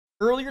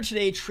Earlier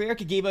today,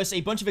 Treyarch gave us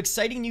a bunch of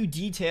exciting new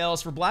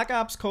details for Black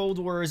Ops Cold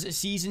War's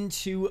Season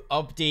 2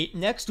 update.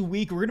 Next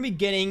week, we're going to be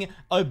getting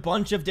a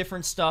bunch of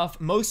different stuff,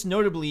 most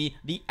notably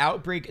the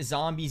Outbreak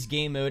Zombies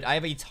game mode. I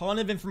have a ton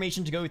of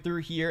information to go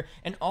through here,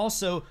 and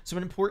also some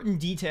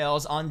important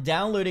details on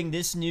downloading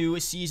this new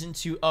Season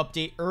 2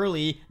 update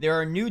early. There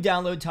are new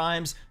download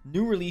times,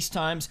 new release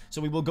times,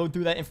 so we will go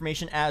through that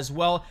information as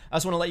well. I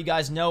just want to let you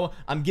guys know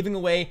I'm giving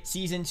away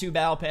Season 2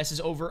 Battle Passes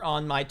over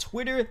on my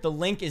Twitter. The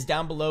link is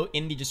down below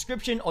in the description.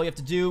 All you have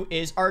to do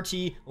is RT,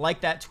 like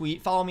that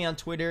tweet, follow me on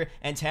Twitter,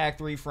 and tag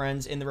 3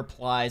 friends in the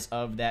replies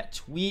of that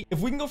tweet. If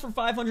we can go for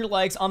 500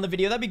 likes on the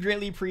video, that'd be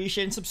greatly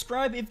appreciated.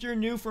 Subscribe if you're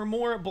new for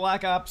more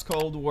Black Ops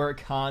Cold War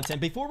content.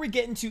 Before we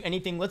get into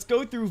anything, let's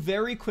go through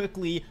very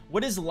quickly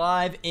what is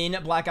live in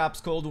Black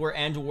Ops Cold War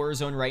and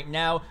Warzone right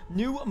now.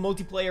 New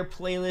multiplayer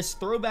playlists,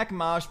 throwback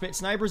mosh pit,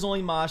 snipers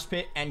only mosh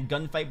pit, and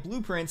gunfight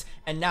blueprints.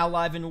 And now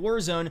live in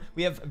Warzone,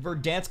 we have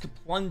Verdansk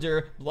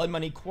Plunder, Blood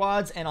Money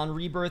quads, and on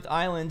Rebirth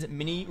Island,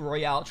 mini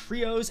Royale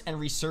trios and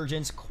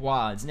Resurgence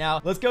quads.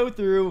 Now, let's go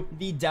through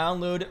the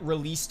download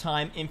release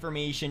time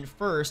information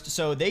first.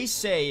 So they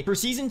say for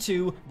Season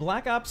 2,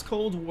 Black Ops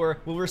Cold War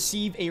will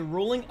receive a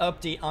rolling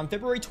update on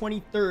February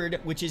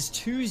 23rd, which is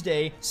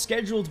Tuesday,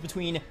 scheduled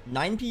between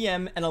 9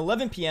 p.m. and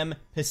 11 p.m.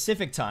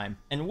 Pacific time.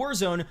 And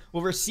Warzone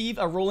will receive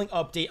a rolling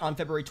update on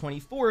February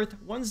 24th,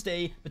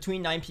 Wednesday,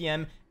 between 9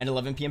 p.m. and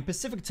 11 p.m.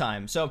 Pacific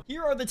time. So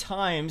here are the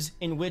times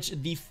in which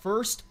the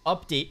first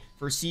update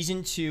for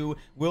Season 2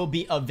 will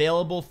be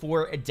available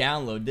for a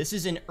download. This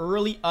is an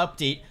early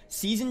update.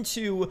 Season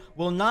 2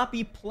 will not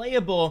be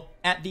playable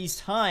at these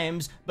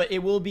times, but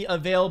it will be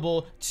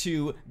available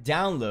to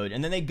download.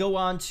 And then they go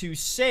on to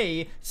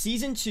say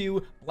Season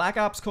 2 Black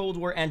Ops Cold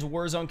War and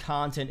Warzone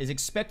content is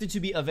expected to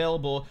be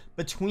available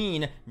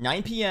between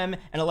 9 p.m.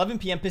 and 11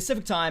 p.m.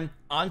 Pacific time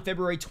on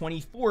February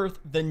 24th,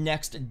 the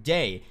next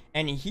day.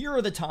 And here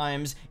are the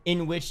times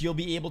in which you'll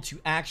be able to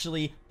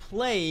actually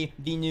play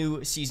the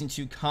new Season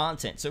 2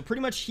 content. So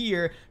pretty much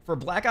here, for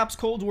Black Ops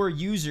Cold War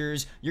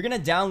users, you're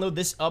going to download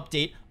this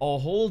update a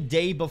whole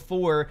day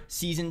before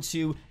Season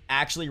 2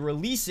 actually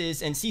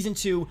releases, and Season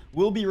 2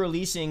 will be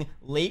releasing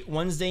late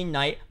Wednesday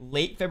night,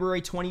 late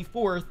February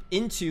 24th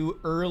into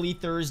early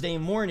Thursday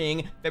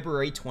morning,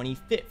 February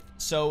 25th.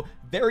 So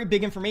very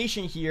big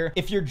information here.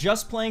 If you're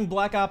just playing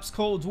Black Ops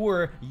Cold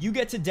War, you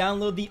get to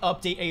download the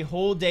update a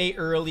whole day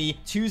early,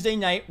 Tuesday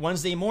night,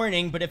 Wednesday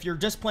morning. But if you're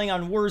just playing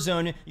on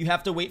Warzone, you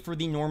have to wait for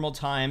the normal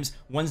times,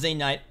 Wednesday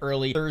night,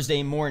 early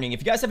Thursday morning.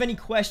 If you guys have any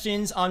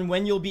questions on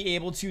when you'll be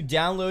able to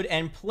download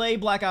and play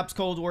Black Ops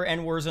Cold War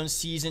and Warzone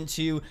Season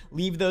 2,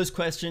 leave those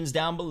questions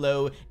down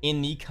below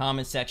in the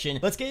comment section.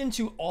 Let's get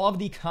into all of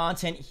the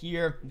content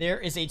here. There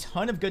is a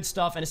ton of good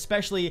stuff, and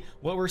especially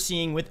what we're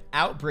seeing with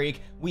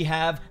Outbreak. We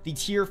have the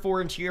Tier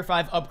 4 and Tier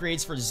 5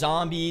 upgrades for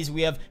zombies.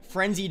 We have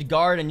Frenzied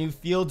Guard, a new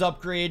field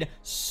upgrade.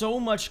 So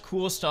much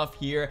cool stuff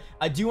here.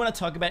 I do want to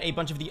talk about a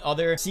bunch of the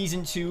other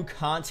Season 2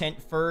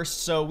 content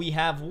first. So we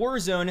have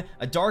Warzone,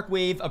 a dark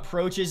wave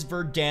approaches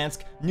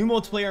Verdansk, new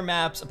multiplayer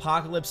maps,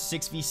 Apocalypse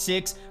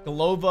 6v6,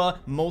 Golova,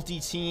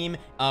 multi-team.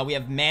 We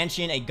have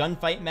Mansion, a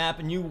gunfight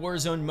map, new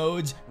Warzone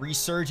modes,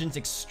 Resurgence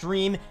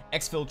Extreme,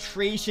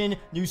 Exfiltration,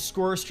 new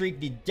score streak,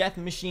 the Death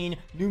Machine,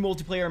 new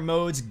multiplayer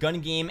modes, gun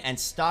game, and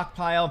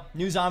stockpile,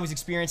 new zombies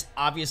experience.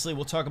 Obviously,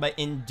 we'll talk about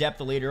in depth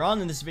later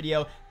on in this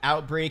video.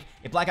 Outbreak,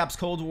 a Black Ops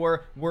Cold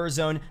War,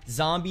 Warzone,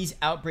 Zombies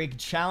Outbreak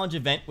Challenge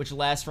event, which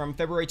lasts from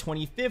February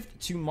 25th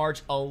to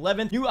March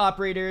 11th. New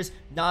operators,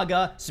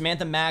 Naga,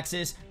 Samantha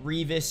Maxis,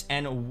 Revis,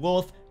 and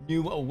Wolf.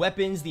 New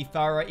weapons, the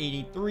Farah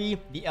 83,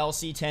 the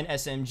LC-10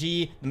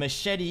 SMG, the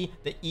Machete,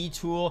 the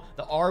E-Tool,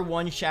 the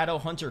R1 Shadow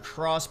Hunter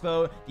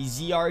crossbow, the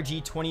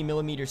ZRG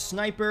 20mm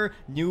sniper,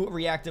 new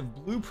reactive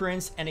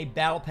blueprints, and a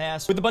battle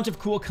pass with a bunch of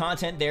cool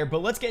content there.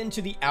 But let's get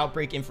into the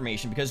Outbreak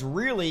information, because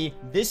really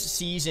this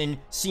season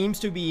seems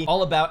to be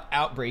all about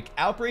Outbreak.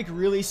 Outbreak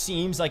really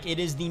seems like it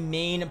is the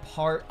main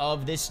part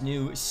of this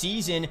new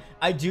season.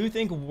 I do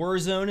think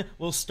Warzone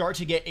will start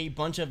to get a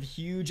bunch of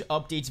huge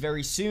updates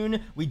very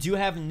soon. We do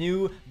have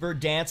new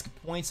Verdansk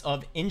points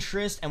of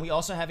interest, and we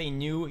also have a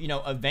new,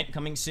 event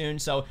coming soon.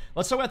 So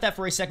let's talk about that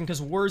for a second, because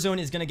Warzone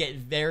is going to get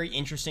very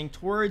interesting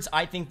towards,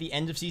 I think, the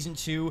end of Season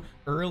 2,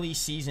 early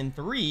Season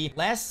 3.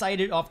 Last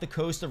sighted off the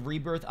coast of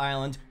Rebirth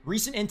Island,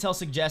 recent intel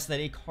suggests that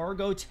a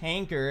cargo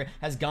tanker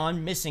has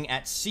gone missing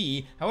at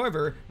sea.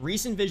 However,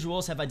 recent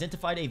visuals have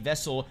identified a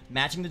vessel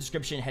matching the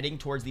description heading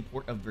towards the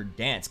port of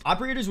Verdansk.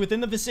 Operators within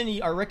the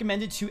vicinity are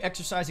recommended to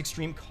exercise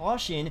extreme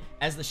caution,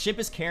 as the ship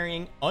is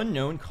carrying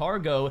unknown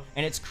cargo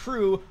and its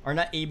crew are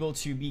not able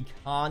to be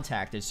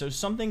contacted. So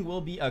something will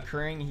be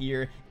occurring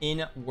here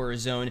in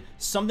Warzone.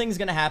 Something's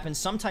going to happen.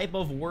 Some type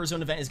of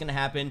Warzone event is going to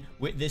happen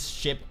with this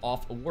ship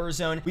off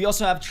Warzone. We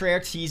also have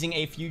Treyarch teasing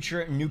a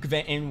future nuke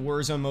event in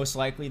Warzone, most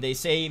likely, they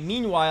say.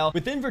 Meanwhile,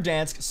 within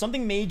Verdansk,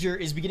 something major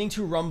is beginning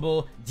to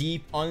rumble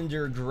deep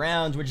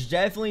underground, which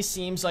definitely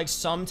seems like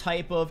some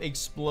type of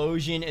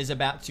explosion is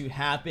about to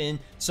happen.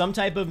 Some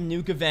type of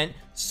nuke event.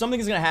 Something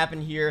is going to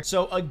happen here.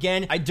 So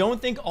again, I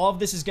don't think all of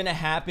this is going to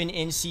happen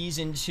in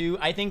Season 2.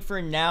 I think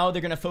for now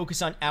they're going to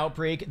focus on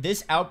Outbreak.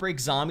 This Outbreak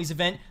Zombies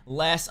event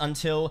lasts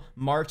until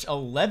March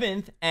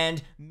 11th,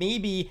 and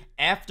maybe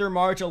after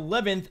March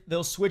 11th,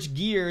 they'll switch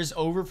gears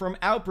over from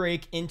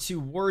Outbreak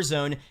into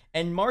Warzone.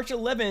 And March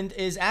 11th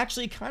is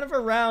actually kind of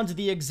around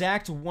the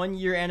exact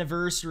 1-year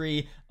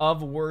anniversary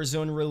of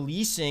Warzone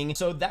releasing.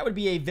 So that would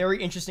be a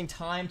very interesting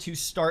time to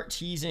start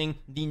teasing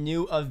the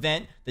new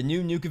event, the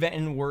new Nuke event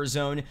in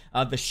Warzone.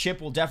 The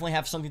ship will definitely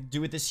have something to do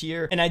with this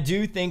here. And I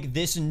do think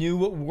this new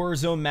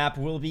Warzone map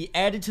will be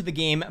added to the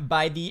game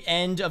by the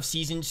end of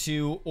Season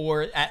 2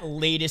 or at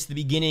latest the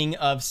beginning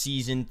of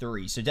Season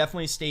 3. So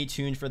definitely stay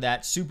tuned for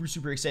that. Super,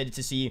 super excited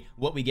to see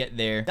what we get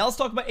there. Now let's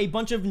talk about a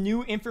bunch of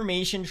new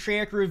information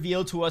Treyarch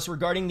revealed to us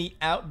regarding the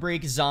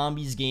Outbreak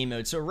Zombies game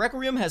mode. So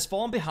Requiem has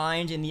fallen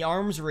behind in the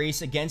arms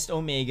race against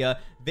Omega.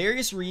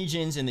 Various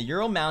regions in the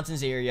Ural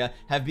Mountains area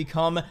have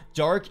become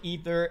Dark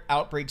Ether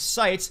Outbreak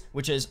sites,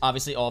 which is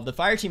obviously all of the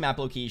Fireteam map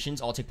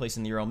locations, all take place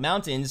in the Ural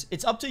Mountains.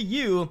 It's up to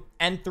you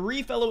and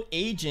 3 fellow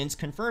agents,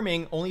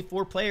 confirming only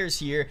 4 players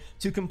here,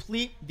 to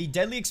complete the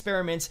deadly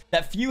experiments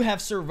that few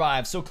have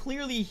survived. So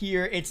clearly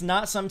here, it's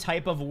not some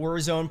type of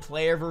Warzone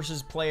player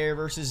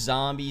versus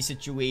zombie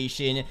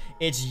situation.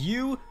 It's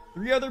you,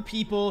 3 other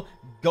people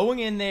going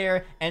in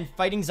there and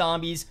fighting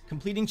zombies,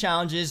 completing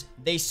challenges.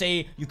 They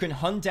say you can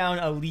hunt down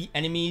elite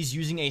enemies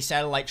using a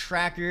satellite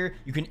tracker.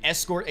 You can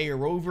escort a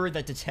rover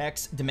that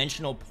detects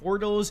dimensional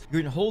portals. You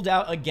can hold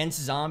out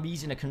against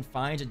zombies in a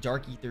confined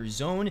Dark Ether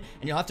zone.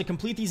 And you'll have to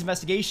complete these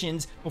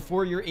investigations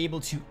before you're able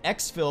to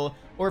exfil.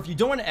 Or if you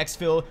don't want to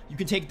exfil, you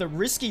can take the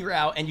risky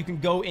route and you can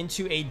go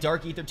into a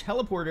Dark Ether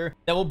teleporter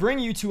that will bring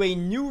you to a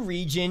new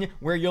region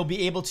where you'll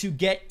be able to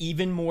get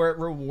even more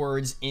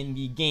rewards in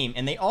the game.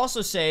 And they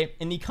also say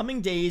in the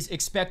coming days,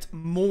 expect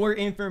more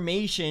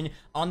information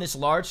on this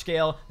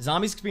large-scale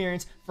zombies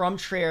experience from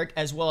Treyarch,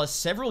 as well as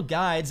several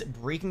guides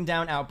breaking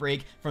down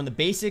Outbreak from the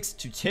basics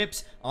to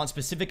tips on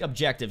specific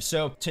objectives.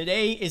 So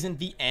today isn't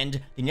the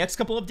end. The next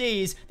couple of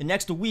days, the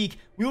next week,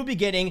 we will be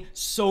getting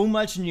so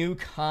much new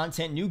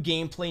content, new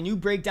gameplay, new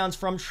breakdowns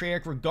from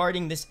Treyarch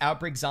regarding this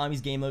Outbreak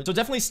Zombies game mode. So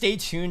definitely stay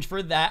tuned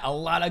for that. A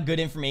lot of good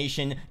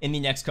information in the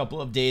next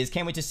couple of days.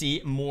 Can't wait to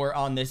see more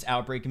on this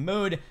Outbreak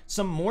mode.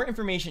 Some more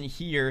information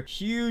here.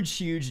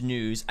 Huge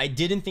news. I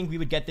didn't think we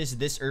would get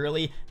this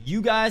early.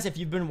 You guys, if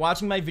you've been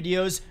watching my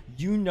videos,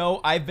 you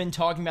know I've been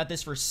talking about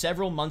this for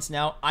several months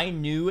now. I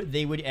knew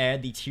they would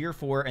add the tier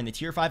 4 and the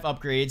tier 5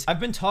 upgrades. I've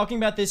been talking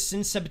about this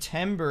since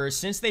September.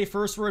 Since they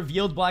first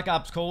revealed Black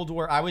Ops Cold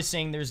War, I was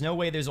saying there's no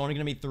way there's only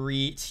going to be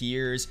 3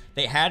 tiers.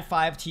 They had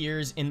 5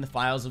 tiers in the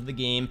files of the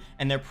game,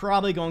 and they're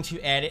probably going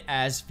to add it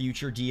as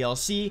future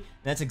DLC.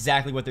 That's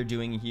exactly what they're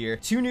doing here.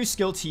 2 new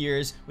skill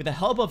tiers with the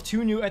help of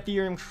 2 new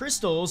Ethereum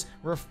crystals,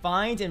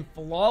 refined and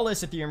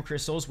flawless Ethereum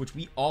crystals, which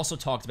we also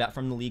talked about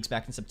from the leaks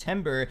back in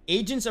September.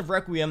 Agents of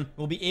Requiem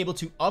will be able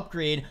to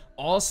upgrade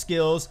all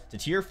skills to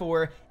tier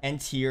 4 and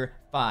tier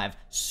 5.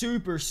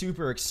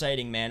 Super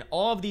exciting, man.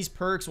 All of these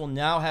perks will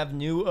now have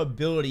new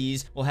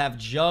abilities. We'll have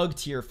Jug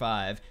tier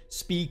 5,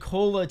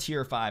 Speakola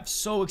tier 5.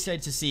 So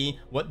excited to see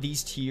what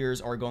these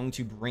tiers are going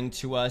to bring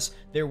to us.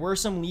 There were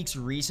some leaks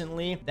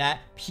recently that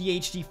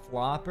PhD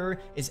Flopper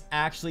is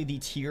actually the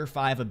tier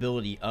 5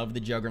 ability of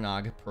the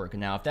Juggernog perk.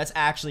 Now, if that's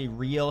actually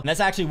real, and that's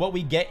actually what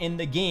we get in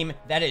the game,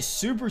 that is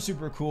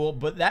super cool,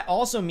 but that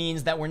also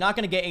means that we're not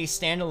going to get a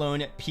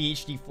standalone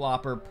PhD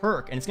Flopper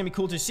perk. And it's going to be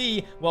cool to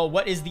see, well,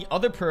 what is the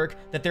other perk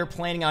that they're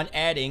planning on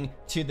adding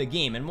to the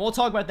game, and we'll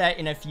talk about that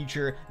in a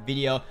future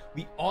video.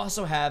 We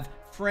also have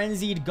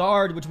Frenzied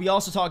Guard, which we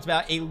also talked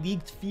about, a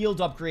leaked field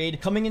upgrade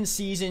coming in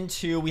Season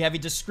 2. We have a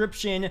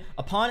description.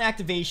 Upon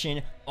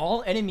activation,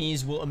 all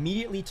enemies will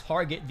immediately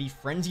target the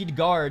Frenzied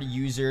Guard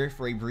user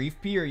for a brief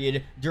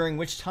period, during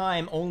which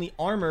time only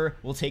armor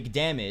will take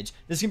damage.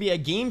 This can be a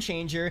game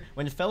changer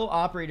when fellow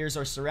operators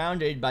are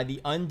surrounded by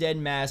the undead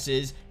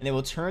masses, and they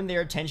will turn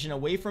their attention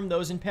away from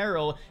those in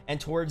peril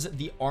and towards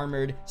the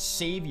armored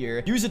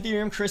savior. Use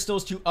Ethereum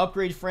crystals to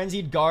upgrade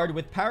Frenzied Guard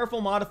with powerful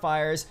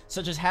modifiers,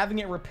 such as having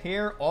it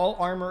repair all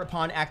armor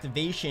upon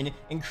activation,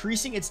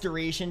 increasing its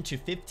duration to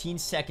 15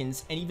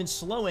 seconds, and even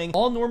slowing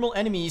all normal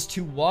enemies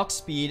to walk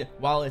speed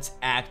while it's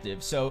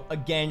active. So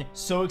again,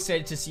 so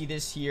excited to see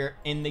this here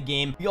in the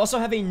game. We also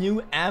have a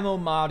new ammo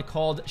mod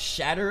called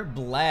Shatter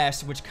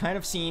Blast, which kind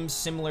of seems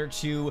similar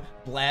to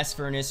Blast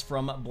Furnace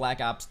from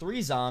Black Ops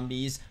 3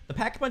 Zombies. The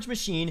Pack-a-Punch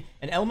machine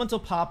and Elemental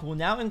Pop will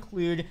now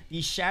include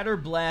the Shatter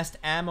Blast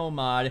ammo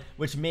mod,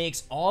 which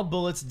makes all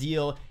bullets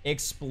deal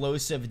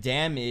explosive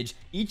damage.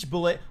 Each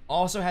bullet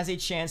also has a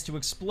chance to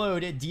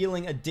explode,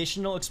 dealing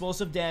additional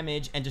explosive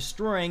damage and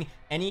destroying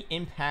any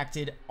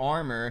impacted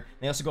armor.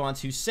 They also go on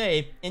to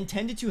say,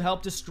 intended to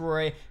help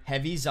destroy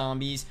heavy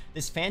zombies,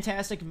 this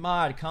fantastic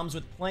mod comes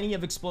with plenty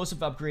of explosive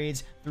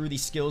upgrades through the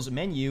skills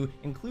menu,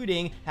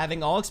 including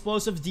having all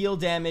explosives deal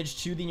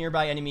damage to the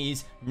nearby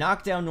enemies,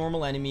 knock down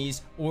normal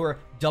enemies, or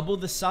double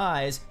the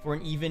size for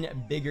an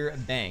even bigger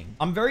bang.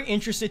 I'm very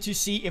interested to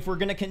see if we're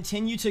going to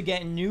continue to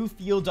get new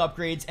field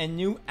upgrades and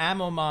new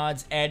ammo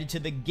mods added to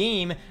the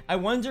game. I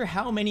wonder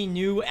how many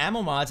new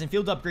ammo mods and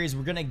field upgrades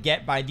we're going to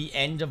get by the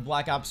end of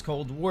Black Ops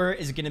Cold War.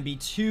 Is it going to be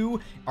 2?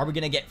 Are we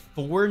going to get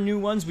 4 new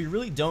ones? We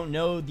really don't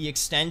know the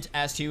extent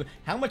as to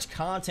how much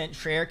content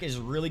Treyarch is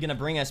really going to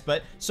bring us,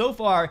 but so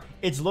far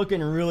it's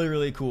looking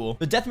really cool.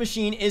 The death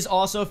machine is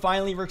also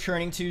finally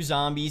returning to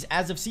zombies.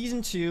 As of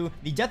season 2,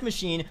 the death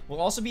machine will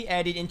also be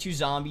added into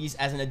zombies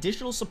as an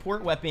additional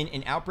support weapon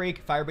in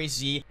Outbreak, Firebase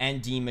Z,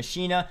 and D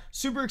Machina.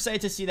 Super excited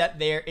to see that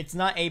there. It's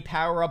not a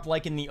power-up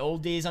like in the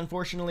old days,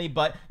 unfortunately,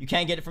 but you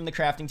can get it from the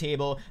crafting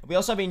table. We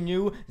also have a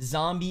new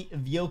zombie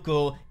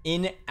vehicle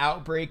in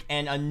Outbreak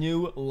and a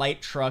new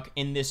light truck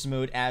in this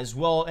mode as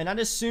well. And I'd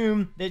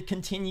assume they'd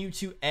continue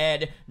to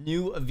add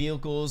new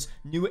vehicles,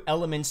 new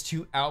elements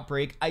to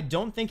Outbreak. I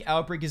don't think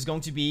Outbreak is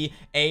going to be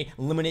a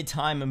limited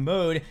time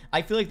mode.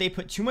 I feel like they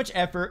put too much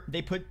effort,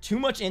 they put too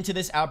much into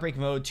this Outbreak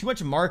mode, too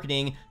much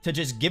marketing to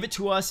just give it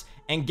to us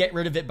and get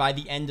rid of it by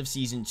the end of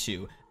season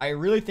 2. I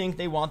really think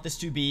they want this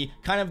to be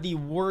kind of the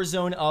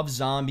Warzone of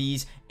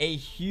zombies, a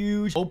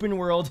huge open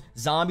world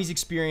zombies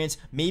experience,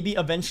 maybe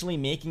eventually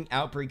making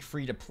Outbreak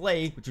free to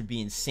play, which would be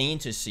insane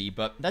to see,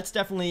 but that's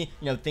definitely,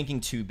 you know, thinking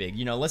too big.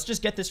 You know, let's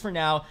just get this for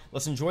now.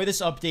 Let's enjoy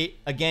this update.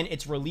 Again,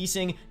 it's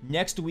releasing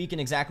next week in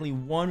exactly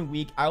 1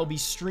 week. I will be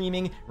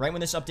streaming right when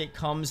this update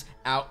comes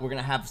out. We're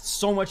gonna have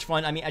so much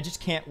fun. I mean, I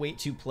just can't wait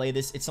to play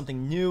this. It's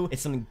something new,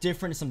 it's something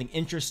different, it's something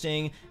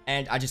interesting,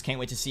 and I just can't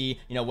wait to see,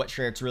 you know, what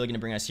Treyarch's really gonna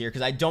bring us here,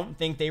 because I don't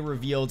think they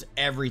revealed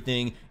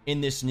everything in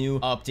this new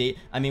update.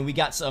 I mean, we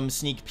got some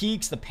sneak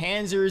peeks, the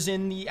Panzers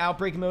in the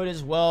Outbreak mode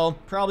as well,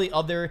 probably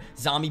other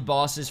zombie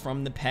bosses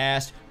from the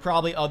past,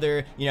 probably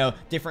other, you know,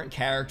 different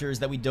characters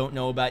that we don't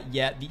know about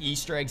yet, the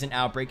Easter eggs in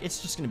Outbreak.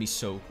 It's just gonna be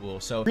so cool.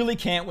 So really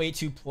can't wait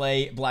to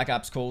play Black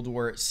Ops Cold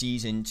War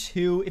Season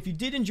 2. If you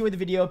did enjoy the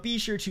video, be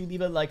sure to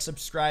leave a like,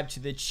 subscribe to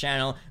the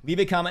channel, leave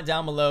a comment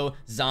down below,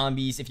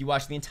 zombies. If you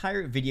watched the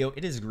entire video,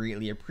 it is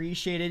greatly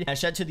appreciated. And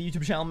shout out to the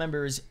YouTube channel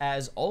members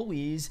as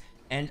always,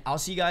 and I'll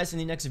see you guys in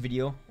the next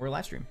video or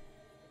live stream.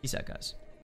 Peace out, guys.